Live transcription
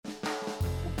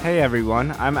Hey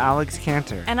everyone, I'm Alex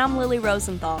Cantor. And I'm Lily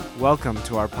Rosenthal. Welcome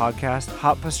to our podcast,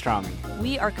 Hot Pastrami.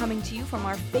 We are coming to you from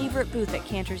our favorite booth at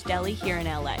Cantor's Deli here in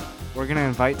LA. We're going to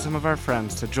invite some of our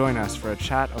friends to join us for a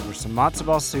chat over some matzo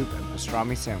ball soup and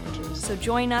pastrami sandwiches. So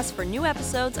join us for new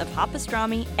episodes of Hot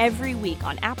Pastrami every week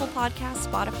on Apple Podcasts,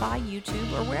 Spotify,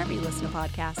 YouTube, or wherever you listen to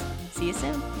podcasts. See you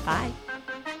soon. Bye.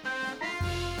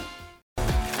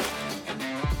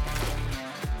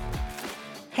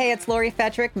 Hey, it's Lori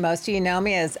Fetrick. Most of you know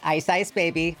me as Ice Ice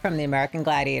Baby from the American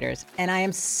Gladiators, and I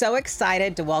am so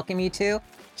excited to welcome you to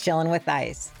Chillin with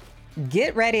Ice.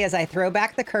 Get ready as I throw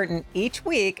back the curtain each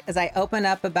week as I open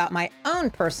up about my own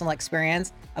personal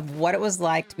experience of what it was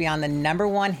like to be on the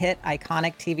 #1 hit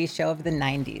iconic TV show of the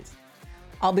 90s.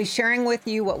 I'll be sharing with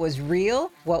you what was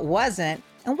real, what wasn't,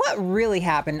 and what really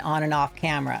happened on and off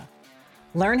camera.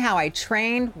 Learn how I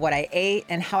trained, what I ate,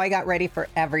 and how I got ready for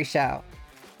every show.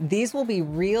 These will be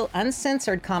real,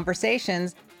 uncensored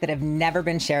conversations that have never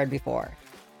been shared before.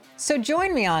 So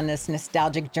join me on this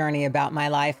nostalgic journey about my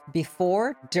life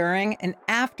before, during, and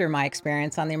after my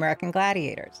experience on the American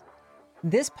Gladiators.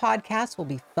 This podcast will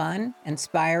be fun,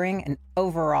 inspiring, and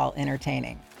overall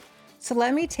entertaining. So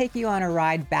let me take you on a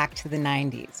ride back to the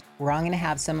 90s, where I'm going to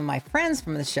have some of my friends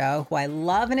from the show who I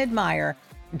love and admire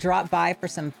drop by for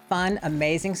some fun,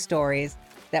 amazing stories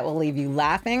that will leave you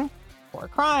laughing or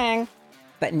crying.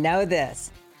 But know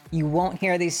this, you won't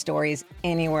hear these stories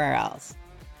anywhere else.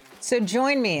 So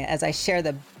join me as I share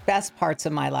the best parts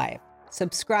of my life.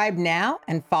 Subscribe now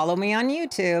and follow me on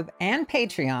YouTube and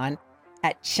Patreon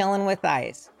at Chillin with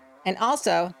Ice. And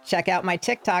also check out my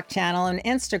TikTok channel and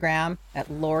Instagram at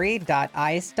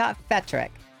lori.ice.fetrick.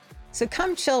 So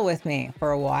come chill with me for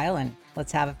a while and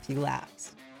let's have a few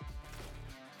laughs.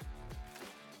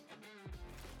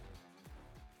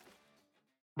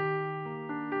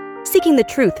 Seeking the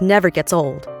truth never gets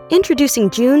old. Introducing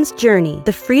June's Journey,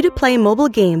 the free-to-play mobile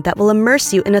game that will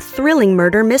immerse you in a thrilling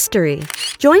murder mystery.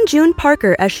 Join June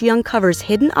Parker as she uncovers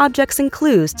hidden objects and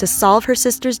clues to solve her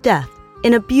sister's death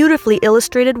in a beautifully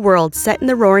illustrated world set in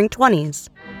the Roaring '20s.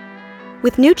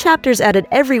 With new chapters added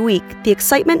every week, the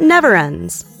excitement never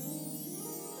ends.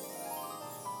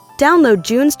 Download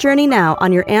June's Journey now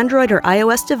on your Android or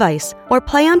iOS device or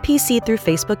play on PC through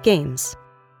Facebook Games.